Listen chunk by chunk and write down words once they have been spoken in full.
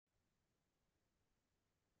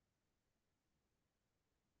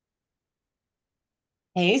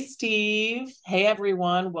Hey, Steve. Hey,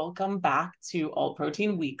 everyone. Welcome back to Alt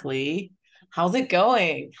Protein Weekly. How's it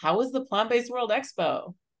going? How was the Plant-Based World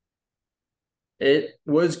Expo? It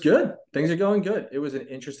was good. Things are going good. It was an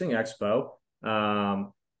interesting expo.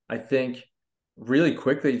 I think really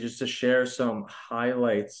quickly, just to share some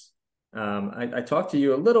highlights. I talked to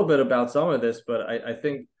you a little bit about some of this, but I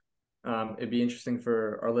think it'd be interesting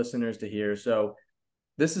for our listeners to hear. So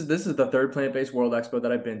this is the third plant-based World Expo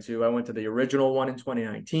that I've been to. I went to the original one in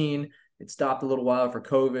 2019. It stopped a little while for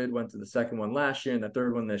COVID, went to the second one last year and the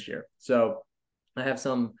third one this year. So I have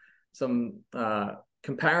some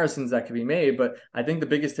comparisons that could be made, but I think the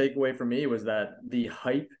biggest takeaway for me was that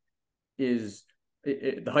is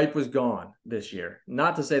the hype was gone this year.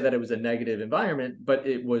 Not to say that it was a negative environment, but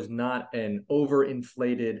it was not an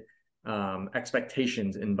overinflated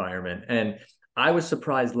expectations environment. And I was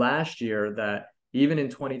surprised last year that even in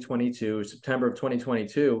 2022, September of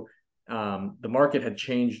 2022, the market had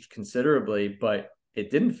changed considerably, but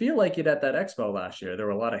it didn't feel like it at that expo last year. There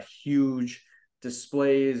were a lot of huge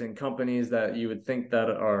displays and companies that you would think that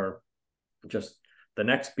are just the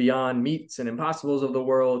next Beyond Meats and Impossibles of the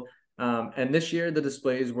world. And this year, the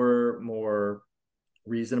displays were more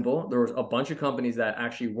reasonable. There was a bunch of companies that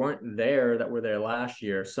actually weren't there that were there last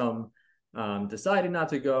year. Some decided not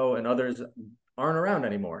to go, and others aren't around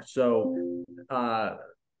anymore. So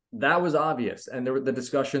that was obvious. And the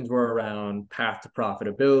discussions were around path to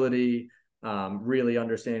profitability, really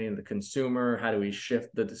understanding the consumer, how do we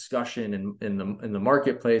shift the discussion in the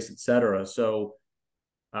marketplace, et cetera. So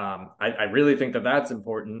I really think that that's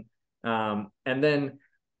important. And then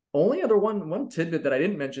only other one tidbit that I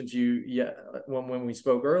didn't mention to you yet when we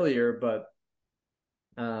spoke earlier, but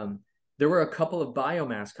um, there were a couple of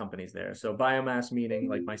biomass companies there. So biomass meaning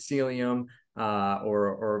like mycelium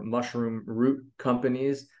or mushroom root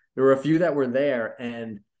companies. There were a few that were there,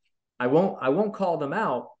 and I won't call them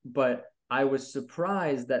out, but I was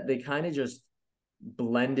surprised that they kind of just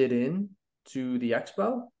blended in to the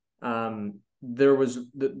expo. There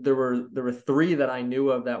were three that I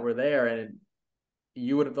knew of that were there, and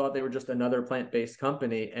you would have thought they were just another plant-based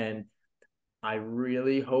company. And I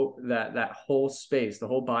really hope that that whole space, the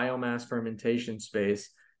whole biomass fermentation space,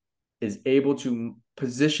 is able to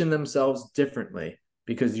position themselves differently,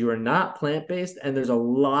 because you are not plant-based and there's a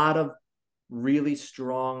lot of really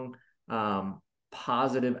strong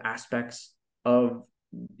positive aspects of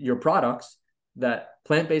your products that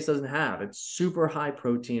plant-based doesn't have. It's super high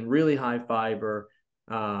protein, really high fiber.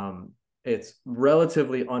 It's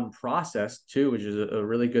relatively unprocessed too, which is a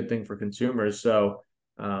really good thing for consumers. So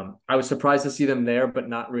I was surprised to see them there, but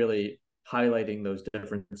not really highlighting those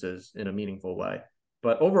differences in a meaningful way.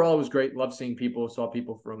 But overall, it was great. Love seeing people. Saw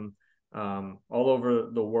people from all over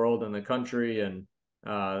the world and the country, and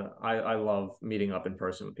I love meeting up in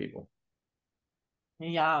person with people.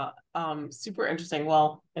 Yeah, super interesting.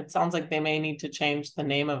 Well, it sounds like they may need to change the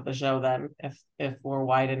name of the show then if we're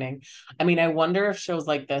widening. I mean, I wonder if shows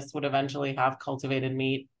like this would eventually have cultivated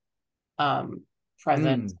meat um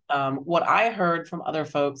present. Mm, What I heard from other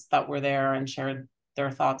folks that were there and shared their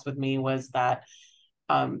thoughts with me was that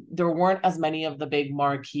there weren't as many of the big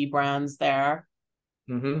marquee brands there.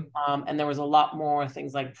 mm-hmm. And there was a lot more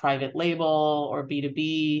things like private label or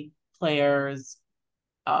B2B players.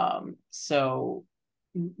 So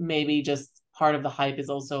maybe just part of the hype is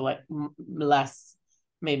also like less,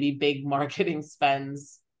 maybe big marketing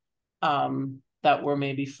spends that were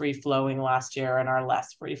maybe free flowing last year and are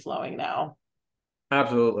less free flowing now.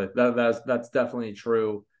 Absolutely. That's definitely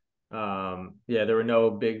true. Yeah, there were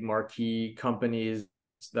no big marquee companies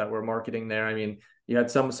that were marketing there. I mean, you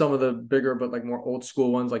had some of the bigger but like more old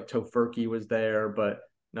school ones like Tofurkey was there, but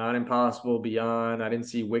not Impossible Beyond. I didn't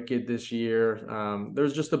see Wicked this year.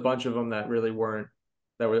 There's just a bunch of them that really weren't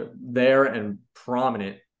that were there and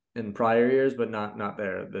prominent in prior years, but not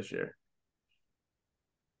there this year.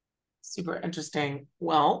 Super interesting.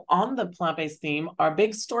 Well, on the plant based theme, our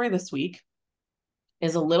big story this week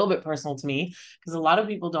is a little bit personal to me because a lot of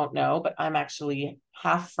people don't know, but I'm actually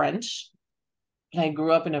half French. I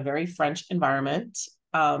grew up in a very French environment.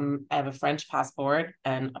 I have a French passport,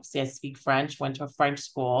 and obviously I speak French, went to a French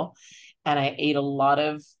school, and I ate a lot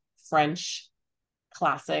of French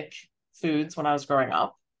classic foods when I was growing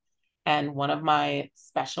up. And one of my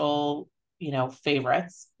special,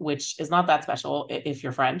 favorites, which is not that special if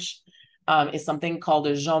you're French, is something called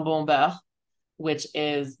a jambon beurre, which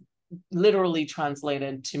is literally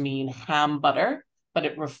translated to mean ham butter, but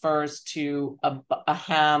it refers to a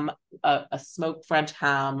ham, a smoked French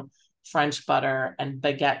ham, French butter, and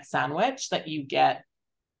baguette sandwich that you get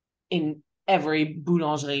in every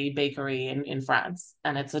boulangerie bakery in France.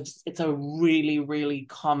 And it's a really, really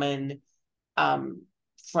common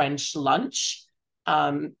French lunch,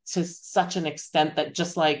 to such an extent that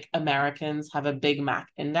just like Americans have a Big Mac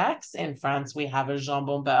index, in France we have a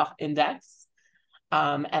jambon beurre index.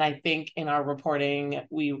 And I think in our reporting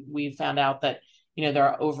we found out that there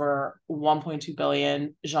are over 1.2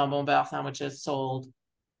 billion jambon beurre sandwiches sold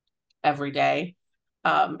every day.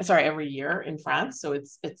 Sorry, every year in France. So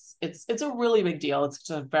it's a really big deal. It's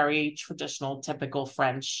a very traditional, typical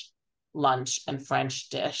French lunch and French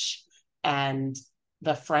dish. And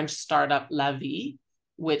the French startup La Vie,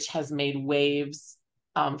 which has made waves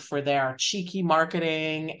for their cheeky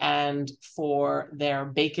marketing and for their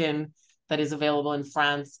bacon that is available in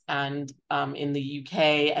France and in the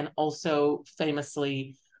UK, and also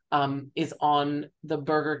famously is on the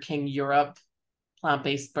Burger King Europe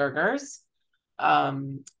plant-based burgers.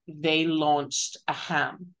 They launched a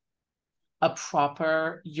ham, a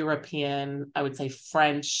proper European, I would say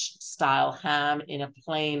French style ham in a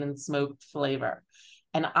plain and smoked flavor.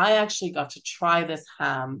 And I actually got to try this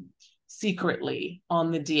ham secretly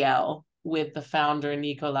on the DL with the founder,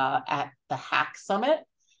 Nicolas, at the Hack Summit.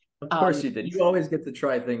 Of course you did. You always get to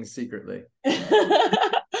try things secretly.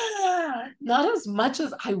 Not as much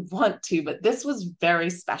as I want to, but this was very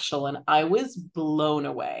special and I was blown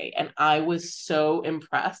away and I was so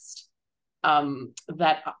impressed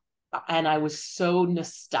that and I was so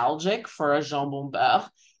nostalgic for a jambon beurre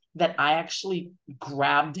that I actually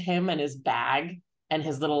grabbed him and his bag and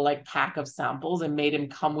his little like pack of samples and made him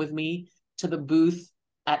come with me to the booth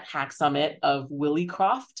at Hack Summit of Willy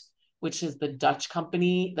Croft, which is the Dutch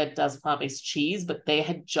company that does plant-based cheese, but they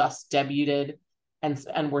had just debuted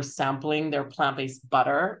and were sampling their plant-based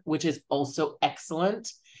butter, which is also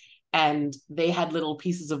excellent. And they had little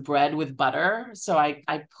pieces of bread with butter. So I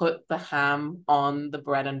put the ham on the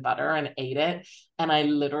bread and butter and ate it. And I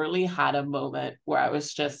literally had a moment where I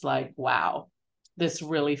was just like, wow, this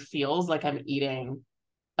really feels like I'm eating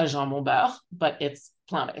a jambon beurre, but it's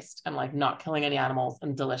plant-based and like not killing any animals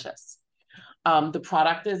and delicious. The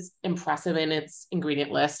product is impressive in its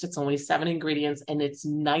ingredient list. It's only 7 ingredients and it's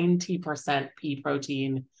 90% pea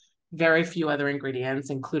protein, very few other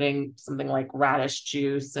ingredients, including something like radish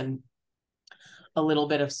juice and a little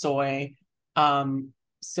bit of soy.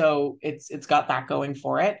 So it's got that going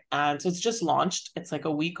for it. And so it's just launched. It's like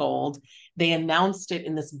a week old. They announced it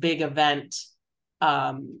in this big event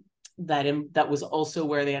that was also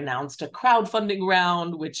where they announced a crowdfunding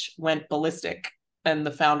round, which went ballistic. And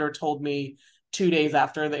the founder told me 2 days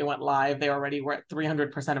after they went live, they already were at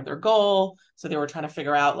 300% of their goal. So they were trying to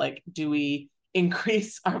figure out, like, do we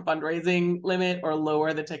increase our fundraising limit or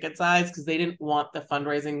lower the ticket size? Because they didn't want the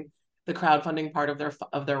crowdfunding part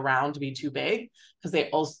of their round to be too big.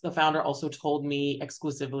 Because the founder also told me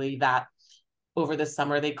exclusively that over the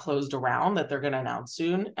summer they closed a round that they're going to announce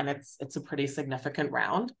soon, and it's a pretty significant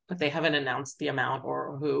round, but they haven't announced the amount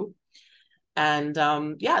or who. And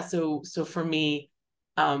so for me,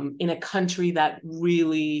 in a country that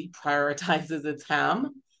really prioritizes its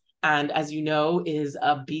ham, and as you know, is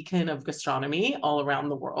a beacon of gastronomy all around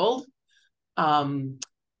the world,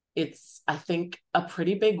 it's, I think, a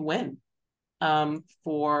pretty big win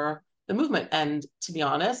for the movement. And to be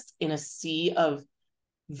honest, in a sea of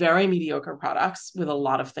very mediocre products with a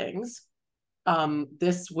lot of things,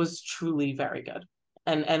 this was truly very good.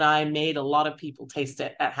 And I made a lot of people taste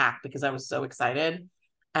it at Hack because I was so excited.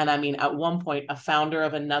 And I mean, at one point, a founder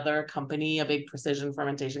of another company, a big precision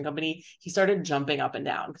fermentation company, he started jumping up and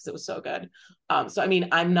down because it was so good. So I mean,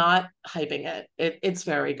 I'm not hyping it. It's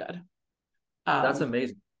very good. That's Um,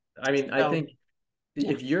 amazing. I mean, I so think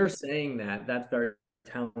yeah, if you're saying that, that's very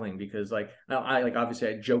telling because like I like obviously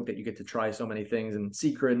I joke that you get to try so many things and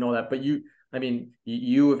secret and all that, but I mean,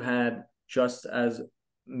 you have had just as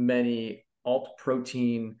many alt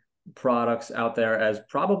protein products out there as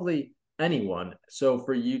probably anyone. So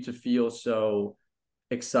for you to feel so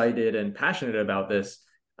excited and passionate about this,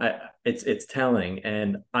 it's telling.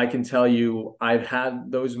 And I can tell you, I've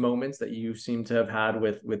had those moments that you seem to have had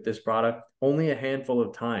with this product only a handful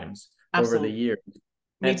of times over the absolutely. years.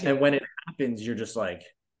 Me too. And when it happens, you're just like,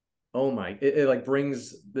 oh my, it like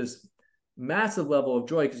brings this massive level of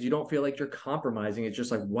joy because you don't feel like you're compromising. It's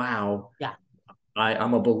just like, wow, Yeah.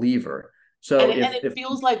 I'm a believer. And So it if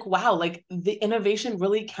feels like, wow, like the innovation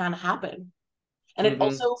really can happen. And it mm-hmm.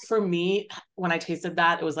 also, for me, when I tasted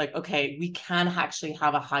that, it was like, okay, we can actually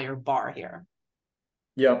have a higher bar here.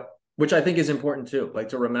 Yep. Which I think is important too. Like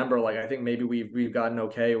to remember, like I think maybe we've gotten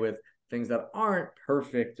okay with things that aren't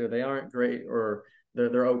perfect or they aren't great or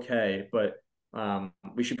they're okay, but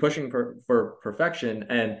we should pushing for perfection.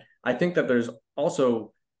 And I think that there's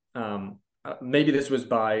also maybe this was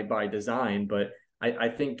by design, but I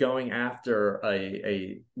think going after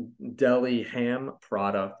a deli ham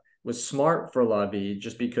product was smart for La Vie,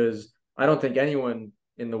 just because I don't think anyone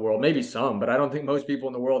in the world, maybe some, but I don't think most people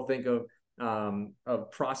in the world think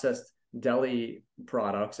of processed deli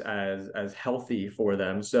products as healthy for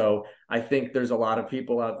them. So I think there's a lot of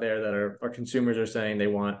people out there that are consumers are saying they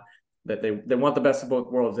want the best of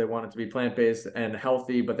both worlds. They want it to be plant-based and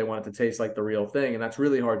healthy, but they want it to taste like the real thing. And that's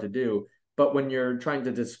really hard to do. But when you're trying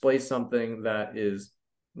to displace something that is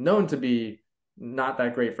known to be not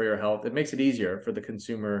that great for your health, it makes it easier for the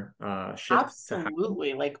consumer shift to happen.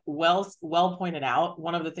 Absolutely. Like well pointed out.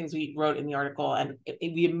 One of the things we wrote in the article, and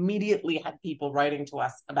we immediately had people writing to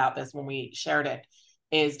us about this when we shared it,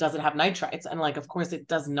 is does it have nitrites? And like, of course, it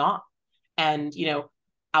does not. And,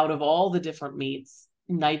 out of all the different meats,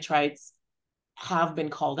 nitrites have been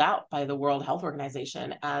called out by the World Health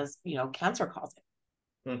Organization as, cancer causing.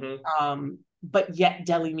 Mm-hmm. But yet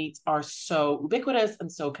deli meats are so ubiquitous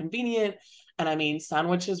and so convenient. And I mean,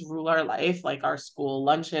 sandwiches rule our life, like our school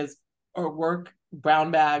lunches or work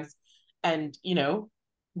brown bags. And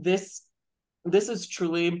this this is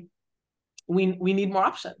truly, we need more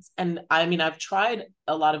options. And I mean, I've tried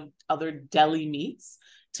a lot of other deli meats.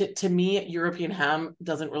 To me, European ham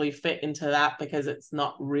doesn't really fit into that because it's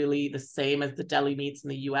not really the same as the deli meats in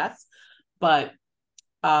the US. But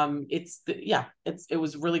it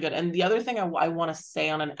was really good. And the other thing I want to say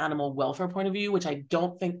on an animal welfare point of view, which I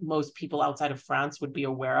don't think most people outside of France would be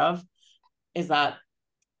aware of, is that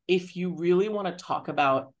if you really want to talk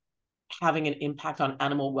about having an impact on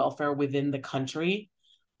animal welfare within the country,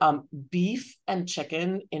 beef and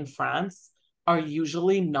chicken in France are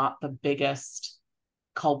usually not the biggest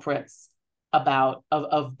culprits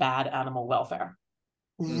of bad animal welfare.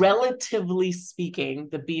 Mm. Relatively speaking,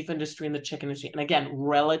 the beef industry and the chicken industry, and again,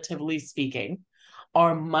 relatively speaking,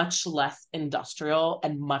 are much less industrial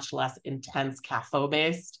and much less intense CAFO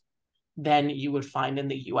based than you would find in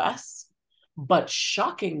the US. But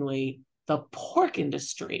shockingly, the pork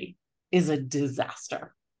industry is a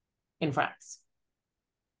disaster in France.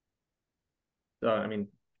 So I mean,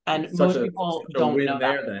 And such most a people such a don't win know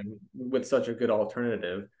that. there then with such a good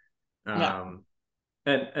alternative. Yeah. Um,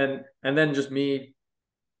 and then just me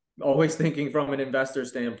always thinking from an investor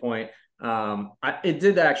standpoint, it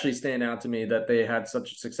did actually stand out to me that they had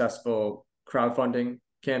such a successful crowdfunding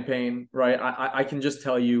campaign, right? I can just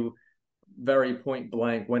tell you very point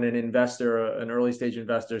blank when an investor, an early stage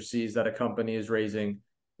investor, sees that a company is raising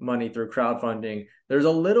money through crowdfunding, there's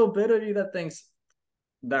a little bit of you that thinks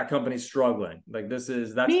that company's struggling. Like that's Me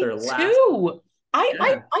their last. too.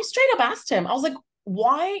 Yeah, I straight up asked him, I was like,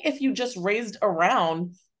 why, if you just raised a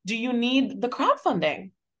round, do you need the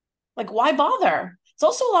crowdfunding? Like, why bother? It's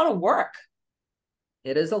also a lot of work.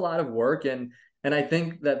 it is a lot of work, and I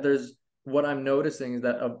think that there's what I'm noticing is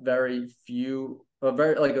that a very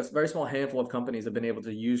small handful of companies have been able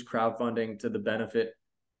to use crowdfunding to the benefit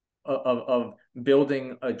of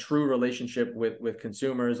building a true relationship with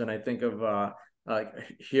consumers. And I think of like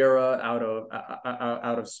Hira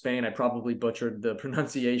out of Spain. I probably butchered the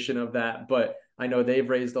pronunciation of that, but I know they've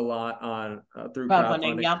raised a lot on through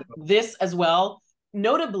Crowdfunding, crowdfunding. yeah. This as well.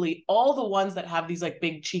 Notably, all the ones that have these like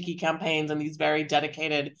big cheeky campaigns and these very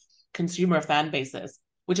dedicated consumer fan bases,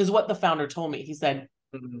 which is what the founder told me. He said,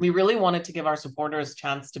 Mhm. we really wanted to give our supporters a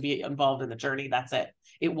chance to be involved in the journey. That's it.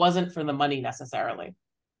 It wasn't for the money necessarily.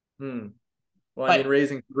 Hmm. Well, I mean, But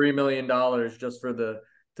raising $3 million just for the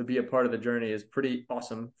to be a part of the journey is pretty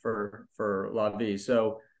awesome for La Vie.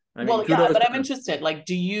 So, I mean, well, yeah, kudos but to I'm them. interested. Like,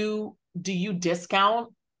 do you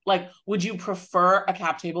discount? Like, would you prefer a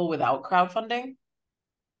cap table without crowdfunding?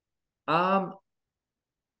 Um,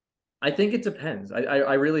 I think it depends.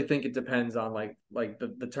 I really think it depends on like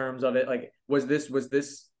the terms of it. Like, was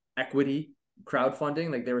this equity crowdfunding?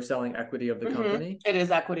 Like they were selling equity of the Mm-hmm. company? It is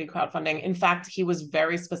equity crowdfunding. In fact, he was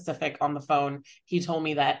very specific on the phone. He told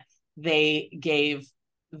me that they gave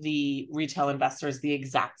the retail investors the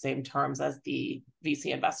exact same terms as the VC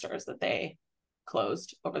investors that they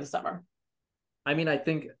closed over the summer. I mean, I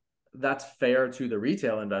think that's fair to the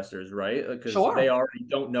retail investors, right? Because they Sure. already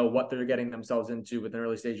don't know what they're getting themselves into with an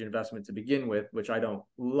early stage investment to begin with, which I don't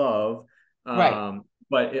love. Right.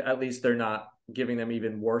 But at least they're not giving them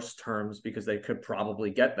even worse terms because they could probably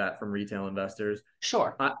get that from retail investors.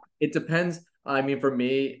 Sure. It depends. I mean, for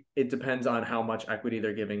me, it depends on how much equity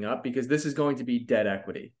they're giving up because this is going to be dead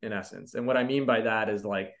equity in essence. And what I mean by that is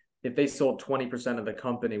like if they sold 20% of the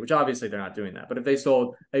company, which obviously they're not doing that, but if they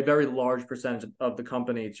sold a very large percentage of the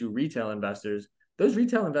company to retail investors, those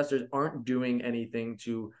retail investors aren't doing anything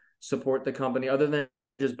to support the company other than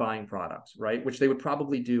just buying products, right? Which they would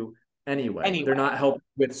probably do anyway. They're Anyway. not helping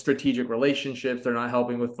with strategic relationships. They're not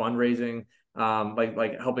helping with fundraising.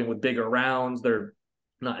 like helping with bigger rounds. They're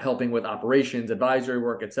not helping with operations, advisory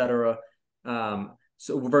work, etc.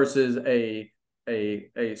 So versus a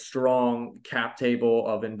strong cap table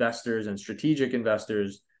of investors and strategic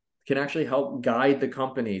investors can actually help guide the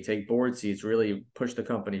company, take board seats, really push the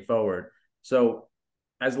company forward. So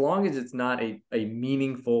as long as it's not a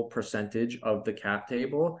meaningful percentage of the cap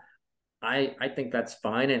table, I think that's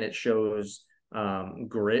fine, and it shows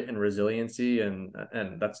grit and resiliency, and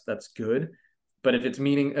that's good. But if it's a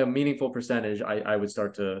meaningful percentage, I would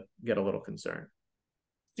start to get a little concerned.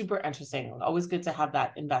 Super interesting. Always good to have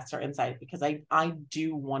that investor insight, because I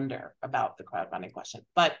do wonder about the crowdfunding question,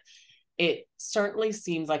 but it certainly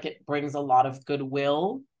seems like it brings a lot of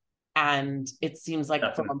goodwill. And it seems like from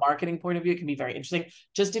a Definitely. marketing point of view, it can be very interesting.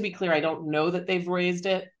 Just to be clear, I don't know that they've raised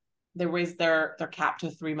it. They raised their cap to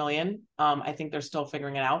 3 million. I think they're still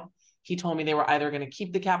figuring it out. He told me they were either going to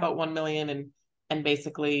keep the cap at 1 million and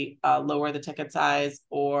basically lower the ticket size,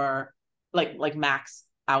 or like max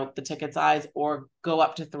out the ticket size, or go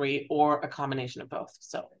up to 3, or a combination of both.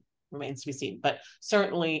 So remains to be seen. But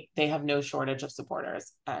certainly they have no shortage of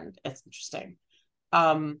supporters, and it's interesting.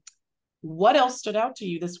 What else stood out to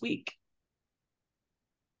you this week?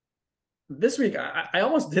 This week, I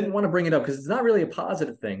almost didn't want to bring it up because it's not really a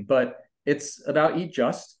positive thing, but it's about Eat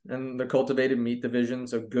Just and the cultivated meat division,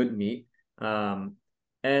 so good meat.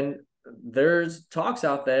 And there's talks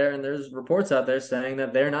out there and there's reports out there saying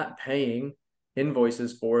that they're not paying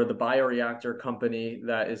invoices for the bioreactor company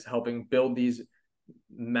that is helping build these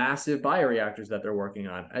massive bioreactors that they're working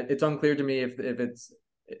on. It's unclear to me if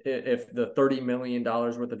the $30 million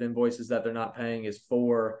worth of invoices that they're not paying is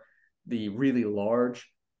for the really large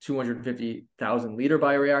 250,000 liter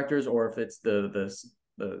bioreactors, or if it's the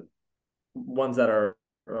ones that are,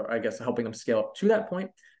 I guess, helping them scale up to that point.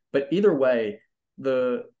 But either way,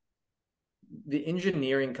 the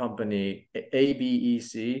engineering company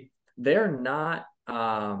ABEC, they are not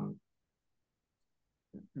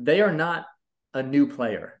a new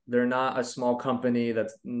player. They're not a small company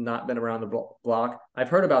that's not been around the block. I've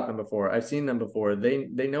heard about them before. I've seen them before. They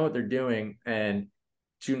know what they're doing, and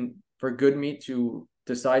for Good Meat to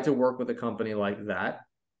decide to work with a company like that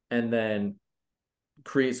and then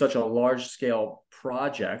create such a large scale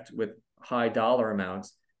project with high dollar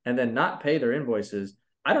amounts and then not pay their invoices,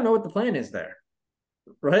 I don't know what the plan is there.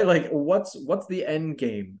 Right? Like what's the end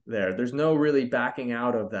game there? There's no really backing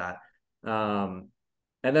out of that. And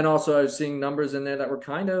then also I was seeing numbers in there that were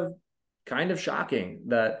kind of shocking.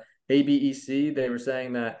 That ABEC, they were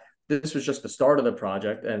saying that this was just the start of the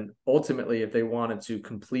project, and ultimately if they wanted to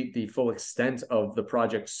complete the full extent of the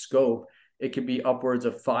project scope, it could be upwards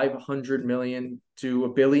of 500 million to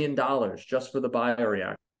 $1 billion just for the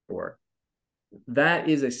bioreactor work. That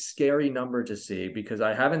is a scary number to see, because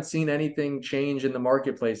I haven't seen anything change in the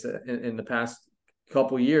marketplace in the past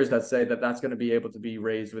couple of years that say that that's going to be able to be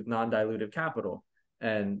raised with non-dilutive capital.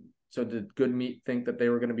 And so did Good Meat think that they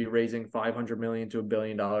were going to be raising 500 million to $1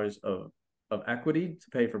 billion of equity to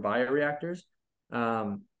pay for bioreactors?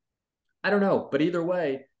 I don't know, but either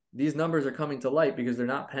way, these numbers are coming to light because they're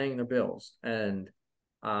not paying their bills, and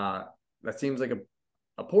that seems like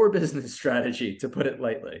a poor business strategy, to put it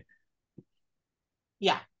lightly.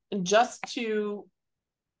 Yeah, and just to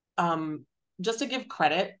give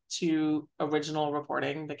credit to original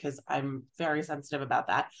reporting, because I'm very sensitive about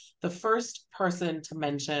that. The first person to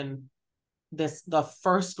mention the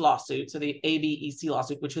first lawsuit, so the ABEC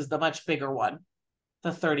lawsuit, which was the much bigger one,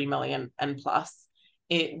 the 30 million and plus,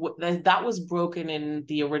 that was broken in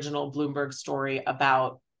the original Bloomberg story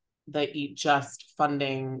about the Eat Just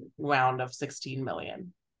funding round of 16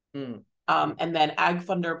 million. And then Ag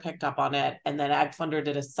Funder picked up on it, and then Ag Funder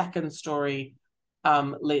did a second story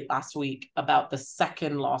late last week about the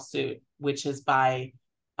second lawsuit, which is by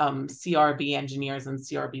CRB engineers and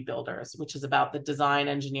CRB builders, which is about the design,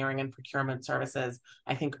 engineering, and procurement services,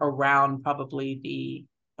 I think, around probably the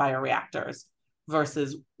bioreactors,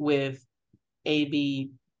 versus with ABEC,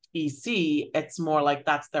 it's more like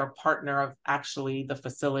that's their partner of actually the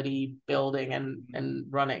facility building and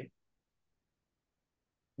running.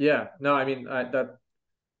 Yeah, no, I mean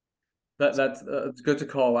that's it's good to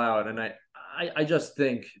call out, and I just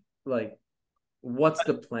think, like, what's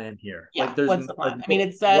the plan here? Yeah, Like, there's what's the like, plan? I mean,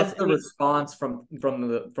 it says what's the in the response from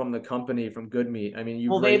the company, from Good Meat? I mean,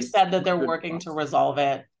 well, you've they've raised said that they're 200 working to plus. resolve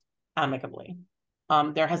it amicably.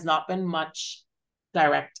 There has not been much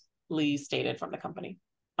directly stated from the company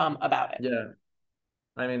about it. Yeah,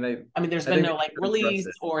 I mean There's I been think no they like need to address release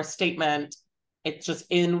it. or statement. It's just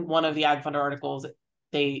in one of the Ag Funder articles,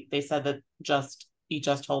 they said that he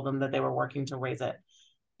just told them that they were working to raise it.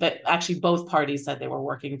 That actually both parties said they were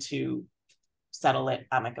working to settle it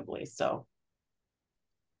amicably. So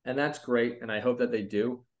and that's great. And I hope that they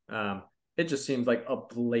do. It just seems like a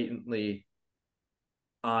blatantly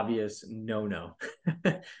obvious no.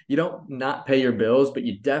 You don't not pay your bills, but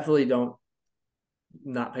you definitely don't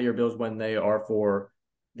not pay your bills when they are for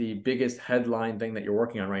the biggest headline thing that you're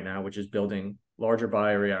working on right now, which is building larger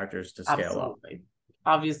bioreactors to scale up. Absolutely.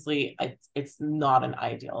 Obviously, it's not an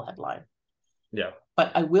ideal headline. Yeah.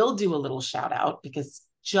 But I will do a little shout out because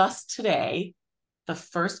just today, the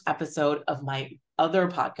first episode of my other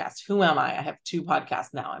podcast, Who Am I? I have two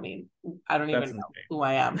podcasts now. I mean, I don't even That's know who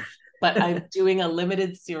I am, but I'm doing a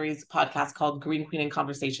limited series podcast called Green Queen in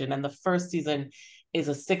Conversation. And the first season is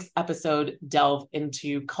a 6 episode delve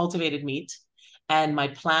into cultivated meat. And my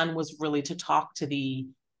plan was really to talk to the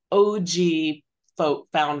OG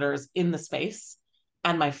founders in the space.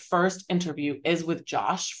 And my first interview is with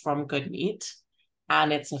Josh from Good Meat.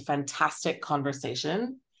 And it's a fantastic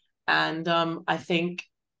conversation. And I think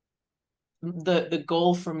the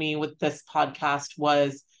goal for me with this podcast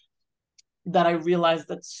was that I realized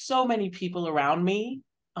that so many people around me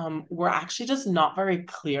were actually just not very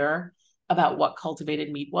clear about what cultivated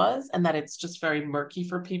meat was, and that it's just very murky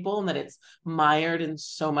for people, and that it's mired in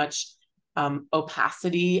so much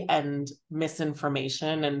opacity and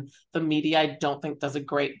misinformation. And the media, I don't think, does a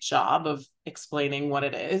great job of explaining what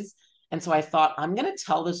it is. And so I thought, I'm going to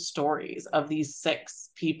tell the stories of these 6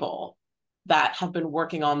 people that have been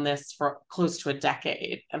working on this for close to a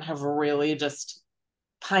decade and have really just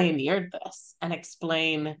pioneered this, and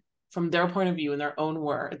explain from their point of view in their own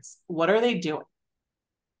words, what are they doing?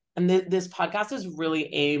 And this podcast is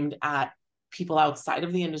really aimed at people outside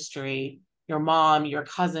of the industry, your mom, your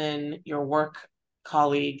cousin, your work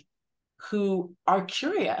colleague, who are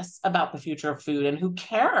curious about the future of food and who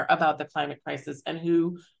care about the climate crisis and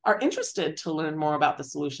who are interested to learn more about the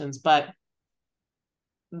solutions, but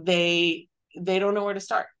they don't know where to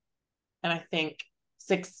start. And I think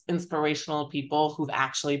 6 inspirational people who've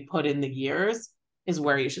actually put in the years is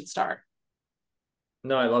where you should start.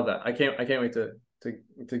 No, I love that. I can't wait to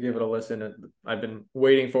give it a listen. I've been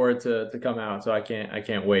waiting for it to come out, so I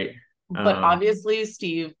can't wait. But obviously,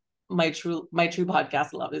 Steve, my true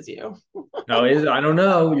podcast love is you. No, I don't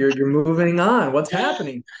know. You're moving on. What's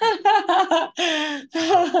happening?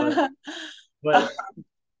 But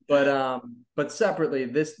but but separately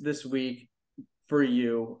this week for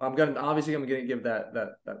you, I'm gonna give that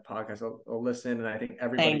podcast a listen, and I think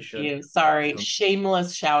everybody Thank should. you. Sorry, Awesome.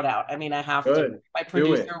 shameless shout out. I mean, I have to. Good. My Do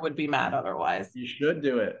producer it. would be mad otherwise. You should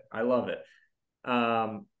do it. I love it.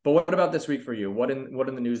 But what about this week for you? What in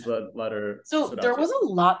the newsletter So stood out there to you? was a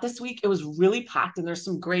lot this week. It was really packed, and there's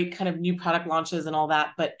some great kind of new product launches and all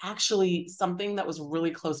that. But actually, something that was really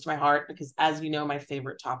close to my heart, because as you know, my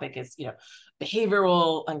favorite topic is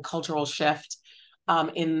behavioral and cultural shift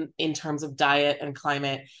in terms of diet and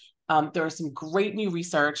climate. There was some great new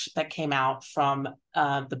research that came out from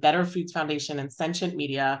the Better Foods Foundation and Sentient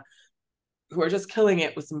Media, who are just killing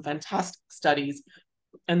it with some fantastic studies.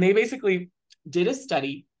 And they basically did a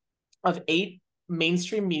study of 8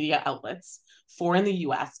 mainstream media outlets, 4 in the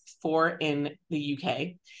US, 4 in the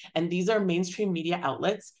UK. And these are mainstream media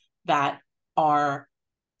outlets that are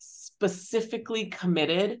specifically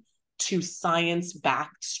committed to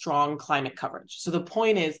science-backed strong climate coverage. So the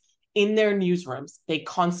point is, in their newsrooms, they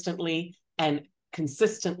constantly and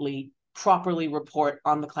consistently properly report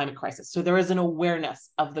on the climate crisis. So there is an awareness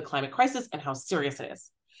of the climate crisis and how serious it is.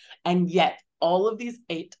 And yet, all of these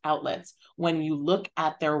 8 outlets, when you look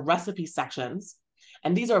at their recipe sections,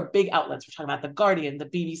 and these are big outlets, we're talking about The Guardian, the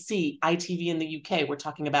BBC, ITV in the UK, we're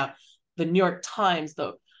talking about the New York Times,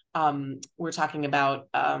 we're talking about,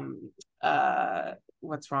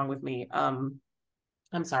 what's wrong with me? I'm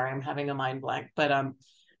sorry, I'm having a mind blank, but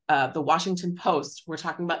the Washington Post, we're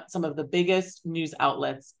talking about some of the biggest news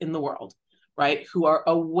outlets in the world, right? Who are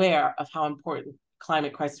aware of how important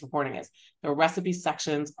climate crisis reporting is. The recipe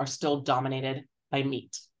sections are still dominated by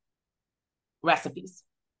meat recipes.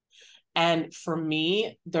 And for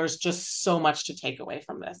me, there's just so much to take away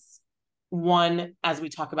from this. One, as we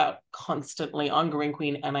talk about constantly on Green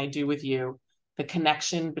Queen, and I do with you, the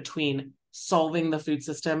connection between solving the food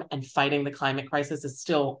system and fighting the climate crisis is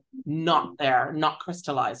still not there, not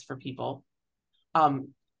crystallized for people.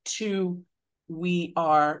 2, we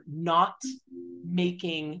are not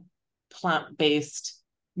making plant-based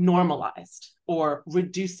normalized or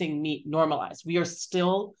reducing meat normalized. We are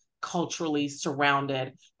still culturally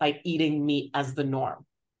surrounded by eating meat as the norm.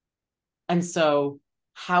 And so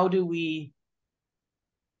how do we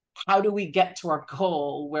get to our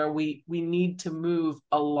goal where we need to move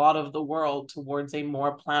a lot of the world towards a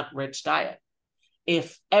more plant-rich diet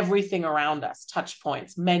if everything around us, touch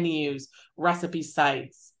points, menus, recipe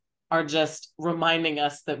sites, are just reminding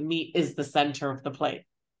us that meat is the center of the plate.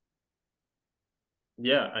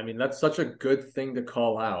 Yeah, I mean, that's such a good thing to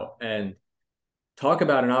call out. And talk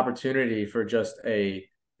about an opportunity for just a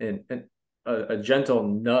gentle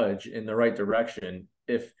nudge in the right direction.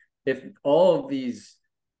 If all of these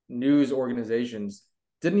news organizations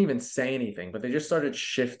didn't even say anything, but they just started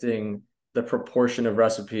shifting the proportion of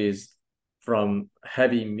recipes from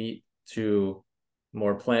heavy meat to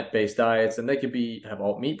more plant-based diets, and they could be have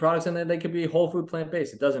alt meat products and then they could be whole food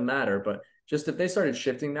plant-based. It doesn't matter, but just if they started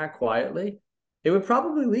shifting that quietly, it would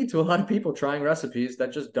probably lead to a lot of people trying recipes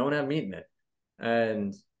that just don't have meat in it.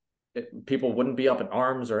 And people wouldn't be up in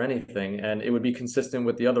arms or anything, and it would be consistent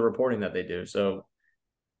with the other reporting that they do. So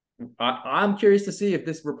I'm curious to see if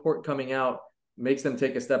this report coming out makes them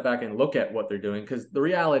take a step back and look at what they're doing, because the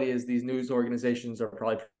reality is these news organizations are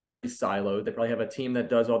probably pretty siloed. They probably have a team that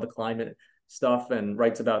does all the climate stuff and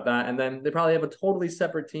writes about that, and then they probably have a totally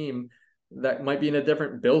separate team that might be in a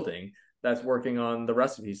different building that's working on the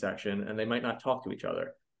recipe section, and they might not talk to each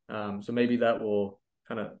other. So maybe that will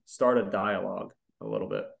kind of start a dialogue a little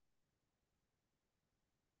bit.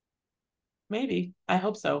 Maybe. I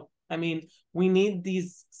hope so. I mean, we need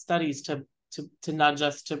these studies to nudge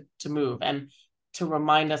us to move and to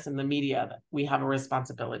remind us in the media that we have a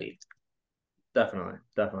responsibility. Definitely,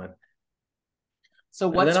 definitely. So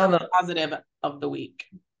And what's then on your the positive of the week?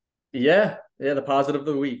 the positive of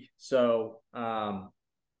the week. So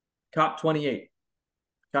COP28.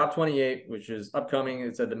 COP28, which is upcoming,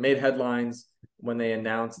 it said that made headlines when they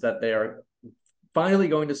announced that they are finally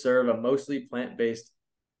going to serve a mostly plant-based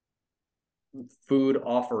food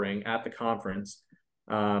offering at the conference.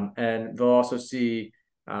 And they'll also see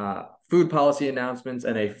food policy announcements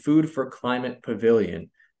and a food for climate pavilion.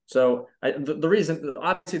 So the reason,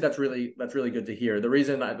 obviously, that's really good to hear. The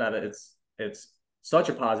reason that it's such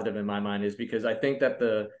a positive in my mind is because I think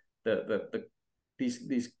that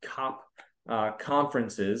these COP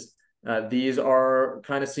conferences, these are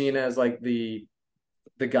kind of seen as like the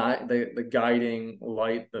guiding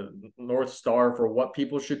light, the North Star for what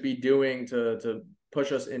people should be doing to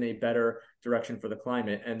push us in a better direction for the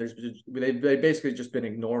climate. And they've basically just been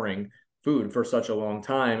ignoring food for such a long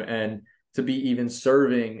time, and to be even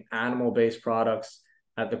serving animal-based products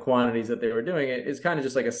at the quantities that they were doing it is kind of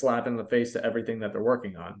just like a slap in the face to everything that they're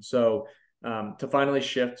working on. So to finally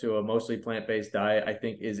shift to a mostly plant-based diet, I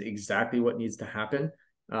think is exactly what needs to happen.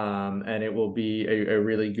 And it will be a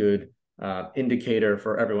really good indicator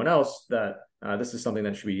for everyone else that this is something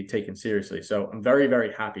that should be taken seriously. So I'm very,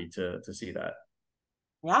 very happy to see that.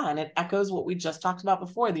 Yeah, and it echoes what we just talked about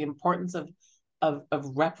before, the importance of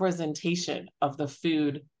representation of the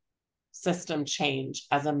food system change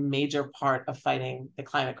as a major part of fighting the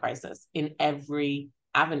climate crisis in every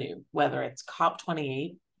avenue, whether it's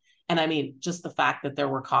COP28. And I mean, just the fact that there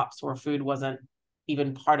were COPs where food wasn't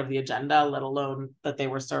even part of the agenda, let alone that they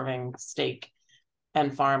were serving steak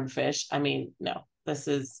and farmed fish. I mean, no,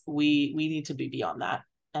 we need to be beyond that.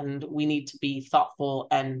 And we need to be thoughtful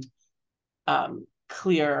and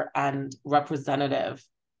clear and representative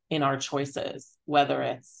in our choices, whether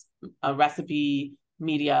it's a recipe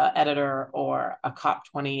media editor or a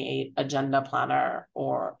COP28 agenda planner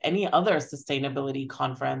or any other sustainability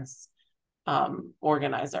conference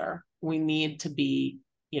organizer. We need to be,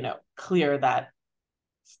 clear that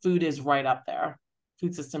food is right up there.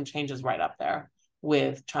 Food system change is right up there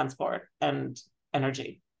with transport and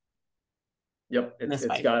energy. Yep,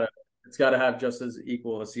 it's gotta have just as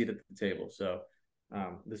equal a seat at the table. So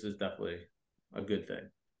this is definitely a good thing.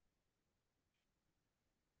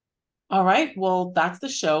 All right. Well, that's the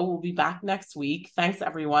show. We'll be back next week. Thanks,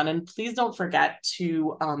 everyone. And please don't forget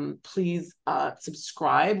to please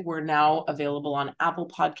subscribe. We're now available on Apple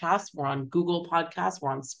Podcasts. We're on Google Podcasts.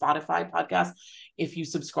 We're on Spotify Podcasts. If you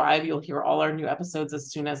subscribe, you'll hear all our new episodes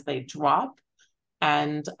as soon as they drop.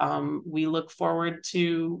 And we look forward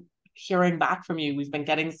to hearing back from you. We've been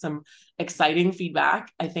getting some exciting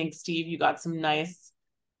feedback. I think, Steve, you got some nice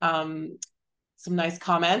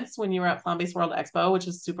comments when you were at Plant-Based World Expo, which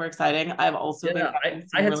is super exciting. I've also been getting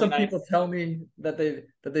I had really some people tell me that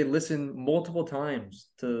they listen multiple times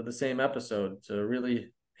to the same episode to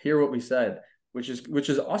really hear what we said, which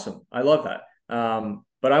is awesome. I love that.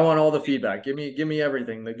 But I want all the feedback. Give me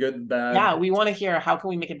everything, the good, the bad. Yeah, we want to hear how can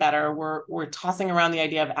we make it better. We're tossing around the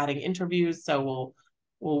idea of adding interviews, so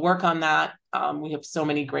we'll work on that. We have so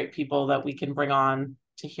many great people that we can bring on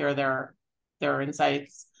to hear their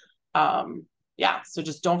insights. Yeah, so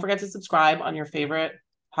just don't forget to subscribe on your favorite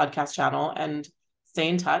podcast channel and stay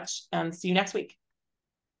in touch, and see you next week.